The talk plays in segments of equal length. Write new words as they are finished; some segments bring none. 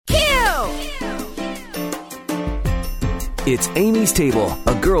It's Amy's Table,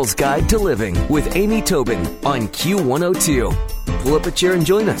 a girl's guide to living with Amy Tobin on Q102. Pull up a chair and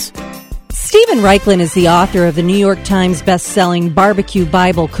join us. Steven Raichlen is the author of the New York Times best-selling Barbecue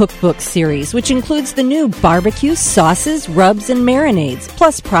Bible cookbook series, which includes the new barbecue, sauces, rubs, and marinades,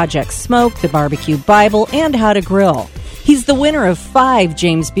 plus Project Smoke, the Barbecue Bible, and How to Grill. He's the winner of 5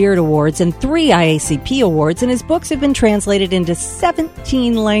 James Beard Awards and 3 IACP Awards, and his books have been translated into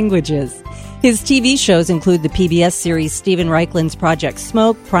 17 languages. His TV shows include the PBS series Steven Raichlen's Project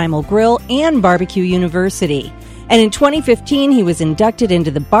Smoke, Primal Grill, and Barbecue University. And in 2015, he was inducted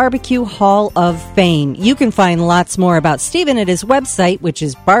into the Barbecue Hall of Fame. You can find lots more about Steven at his website, which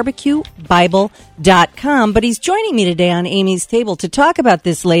is barbecuebible.com. But he's joining me today on Amy's Table to talk about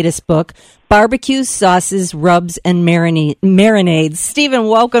this latest book, Barbecue, Sauces, Rubs, and Marinades. Steven,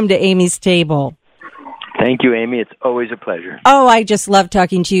 welcome to Amy's Table. Thank you, Amy. It's always a pleasure. Oh, I just love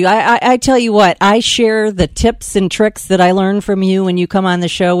talking to you. I tell you what, I share the tips and tricks that I learn from you when you come on the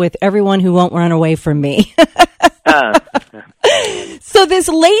show with everyone who won't run away from me. So this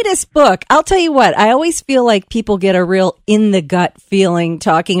latest book, I'll tell you what, I always feel like people get a real in-the-gut feeling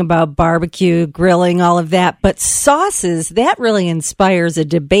talking about barbecue, grilling, all of that. But sauces, that really inspires a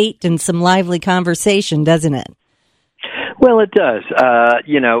debate and some lively conversation, doesn't it? Well, it does.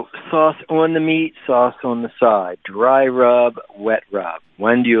 Sauce on the meat, sauce on the side, dry rub, wet rub.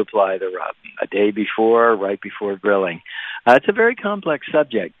 When do you apply the rub? A day before, right before grilling? It's a very complex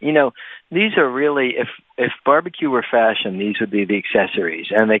subject. These are really, if barbecue were fashion, these would be the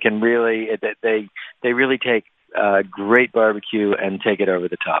accessories, and they can really, they really take great barbecue and take it over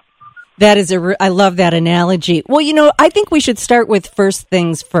the top. That is I love that analogy. Well, I think we should start with first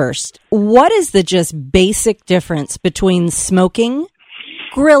things first. What is the just basic difference between smoking,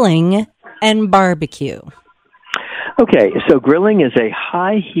 grilling, and barbecue? Okay, so grilling is a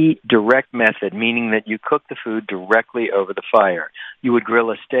high-heat, direct method, meaning that you cook the food directly over the fire. You would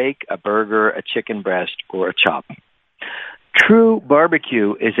grill a steak, a burger, a chicken breast, or a chop. True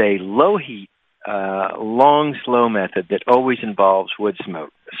barbecue is a low-heat, long, slow method that always involves wood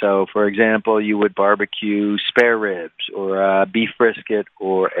smoke. So, for example, you would barbecue spare ribs or a beef brisket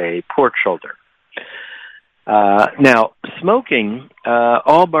or a pork shoulder. Now, smoking,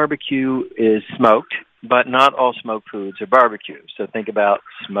 all barbecue is smoked, but not all smoked foods are barbecue. So think about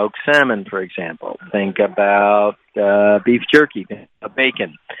smoked salmon, for example. Think about beef jerky,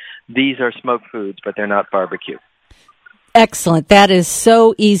 bacon. These are smoked foods, but they're not barbecue. Excellent. That is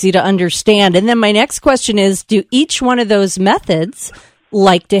so easy to understand. And then my next question is, do each one of those methods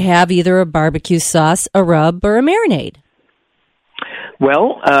like to have either a barbecue sauce, a rub, or a marinade?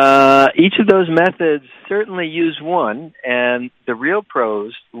 Well, each of those methods certainly use one, and the real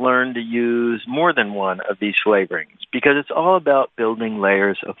pros learn to use more than one of these flavorings because it's all about building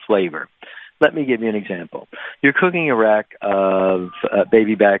layers of flavor. Let me give you an example. You're cooking a rack of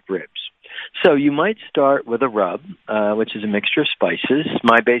baby back ribs. So you might start with a rub, which is a mixture of spices.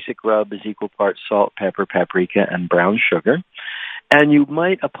 My basic rub is equal parts salt, pepper, paprika, and brown sugar. And you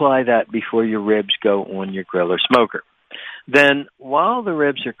might apply that before your ribs go on your grill or smoker. Then, while the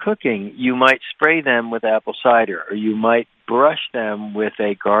ribs are cooking, you might spray them with apple cider, or you might brush them with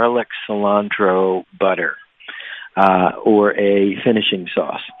a garlic cilantro butter, or a finishing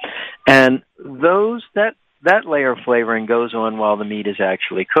sauce. And that layer of flavoring goes on while the meat is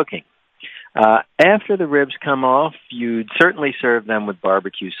actually cooking. After the ribs come off, you'd certainly serve them with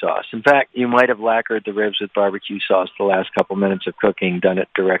barbecue sauce. In fact, you might have lacquered the ribs with barbecue sauce the last couple minutes of cooking, done it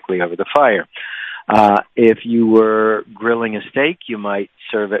directly over the fire. If you were grilling a steak, you might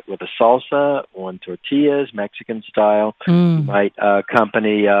serve it with a salsa on tortillas, Mexican style. You might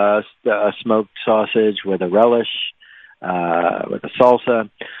accompany a smoked sausage with a relish, with a salsa.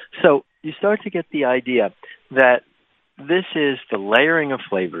 So you start to get the idea that this is the layering of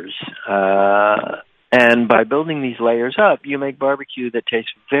flavors, and by building these layers up, you make barbecue that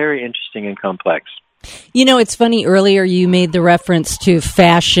tastes very interesting and complex. It's funny, earlier you made the reference to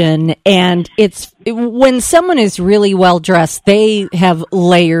fashion, and it's when someone is really well dressed, they have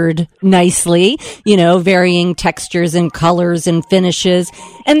layered nicely, varying textures and colors and finishes.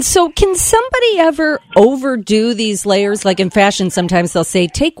 And so can somebody ever overdo these layers? Like in fashion, sometimes they'll say,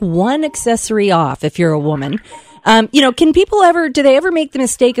 take one accessory off if you're a woman. Can people do they ever make the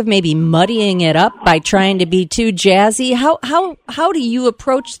mistake of maybe muddying it up by trying to be too jazzy? How do you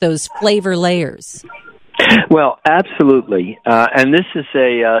approach those flavor layers? Well, absolutely. And this is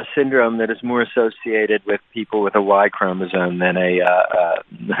a syndrome that is more associated with people with a Y chromosome than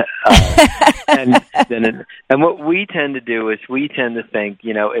and what we tend to do is we tend to think,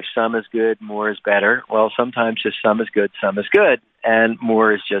 if some is good, more is better. Well, sometimes if some is good, and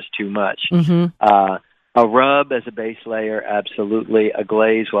more is just too much. Mm-hmm. A rub as a base layer, absolutely. A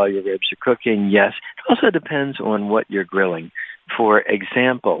glaze while your ribs are cooking, yes. It also depends on what you're grilling. For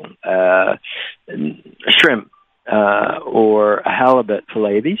example, shrimp or a halibut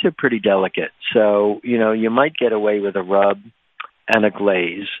fillet, these are pretty delicate. So, you might get away with a rub and a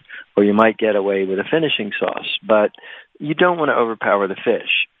glaze, or you might get away with a finishing sauce, but you don't want to overpower the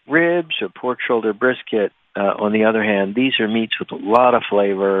fish. Ribs or pork shoulder brisket, on the other hand, these are meats with a lot of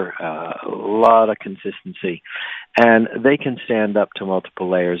flavor, a lot of consistency, and they can stand up to multiple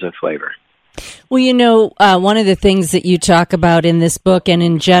layers of flavor. Well, one of the things that you talk about in this book and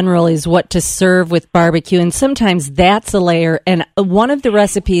in general is what to serve with barbecue, and sometimes that's a layer. And one of the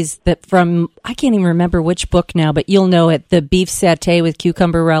recipes that I can't even remember which book now, but you'll know it, the beef satay with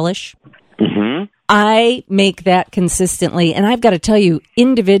cucumber relish. Mm-hmm. I make that consistently, and I've got to tell you,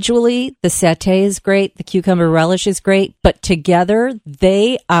 individually, the satay is great, the cucumber relish is great, but together,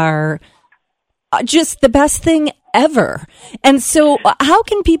 they are just the best thing ever. And so how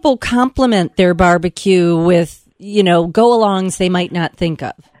can people complement their barbecue with, go-alongs they might not think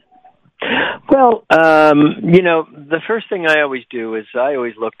of? Well, the first thing I always do is I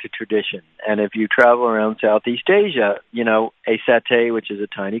always look to tradition. And if you travel around Southeast Asia, a satay, which is a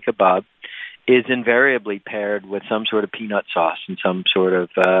tiny kebab, is invariably paired with some sort of peanut sauce and some sort of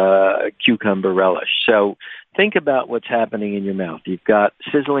cucumber relish. So think about what's happening in your mouth. You've got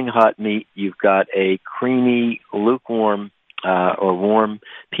sizzling hot meat. You've got a creamy, lukewarm or warm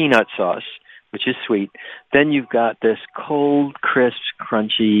peanut sauce, which is sweet. Then you've got this cold, crisp,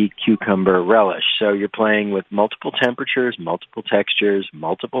 crunchy cucumber relish. So you're playing with multiple temperatures, multiple textures,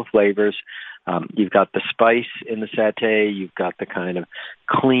 multiple flavors. You've got the spice in the satay. You've got the kind of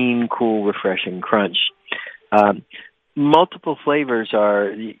clean, cool, refreshing crunch. Multiple flavors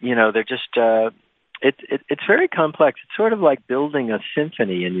are, they're just, it's very complex. It's sort of like building a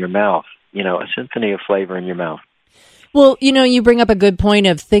symphony in your mouth, a symphony of flavor in your mouth. Well, you bring up a good point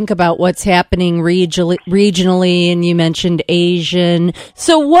of think about what's happening regionally, and you mentioned Asian.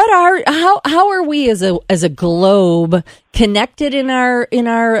 So how are we as a globe connected in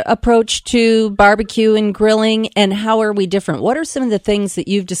our approach to barbecue and grilling, and how are we different? What are some of the things that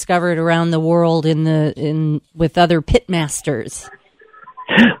you've discovered around the world with other pit masters?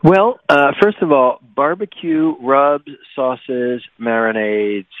 Well, first of all, barbecue rubs, sauces,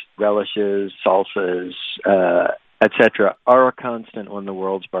 marinades, relishes, salsas, etc., are a constant on the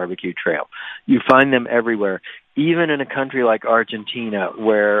world's barbecue trail. You find them everywhere, even in a country like Argentina,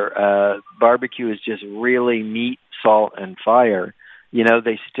 where barbecue is just really meat, salt, and fire.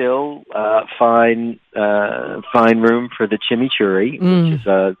 They still find room for the chimichurri, which is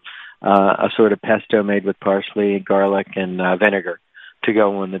a sort of pesto made with parsley, garlic, and vinegar to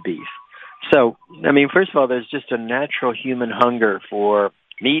go on the beef. So, first of all, there's just a natural human hunger for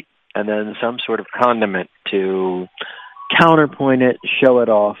meat, and then some sort of condiment to counterpoint it, show it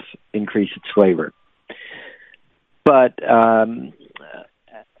off, increase its flavor. But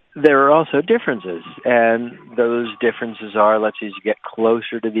there are also differences, and those differences are, as you get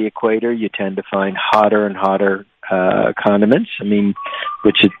closer to the equator, you tend to find hotter and hotter condiments,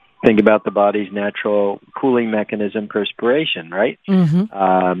 which is, think about the body's natural cooling mechanism, perspiration, right?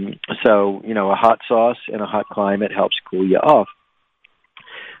 Mm-hmm. So, a hot sauce in a hot climate helps cool you off.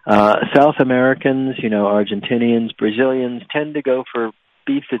 South Americans, Argentinians, Brazilians tend to go for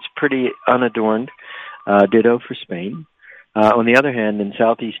beef that's pretty unadorned, ditto for Spain. On the other hand, in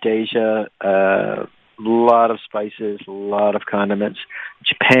Southeast Asia, a lot of spices, a lot of condiments.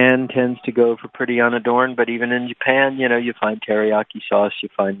 Japan tends to go for pretty unadorned, but even in Japan, you find teriyaki sauce, you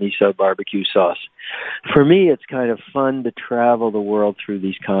find miso barbecue sauce. For me, it's kind of fun to travel the world through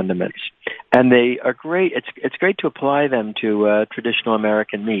these condiments. And they are great. It's great to apply them to traditional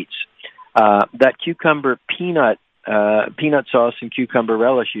American meats. That cucumber peanut sauce and cucumber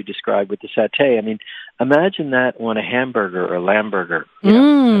relish you described with the satay. Imagine that on a hamburger or lamb burger.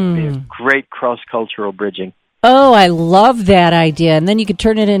 That'd be a great cross-cultural bridging. Oh, I love that idea. And then you could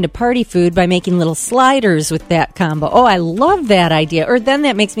turn it into party food by making little sliders with that combo. Oh, I love that idea. Or then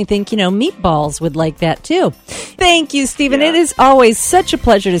that makes me think, meatballs would like that too. Thank you, Stephen. Yeah. It is always such a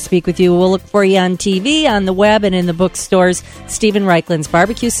pleasure to speak with you. We'll look for you on TV, on the web, and in the bookstores. Stephen Reichlin's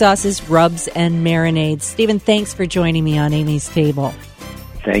Barbecue Sauces, Rubs, and Marinades. Stephen, thanks for joining me on Amy's Table.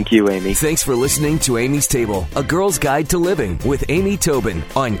 Thank you, Amy. Thanks for listening to Amy's Table, A Girl's Guide to Living with Amy Tobin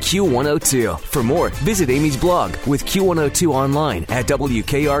on Q102. For more, visit Amy's blog with Q102 online at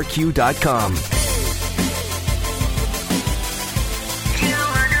WKRQ.com.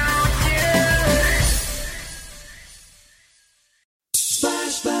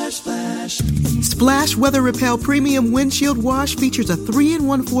 Splash, splash, splash. Splash Weather Repel Premium Windshield Wash features a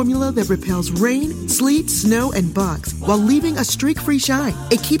 3-in-1 formula that repels rain, sleet, snow, and bugs while leaving a streak-free shine.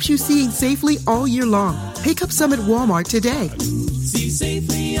 It keeps you seeing safely all year long. Pick up some at Walmart today. See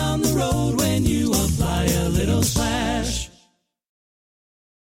safely on the road when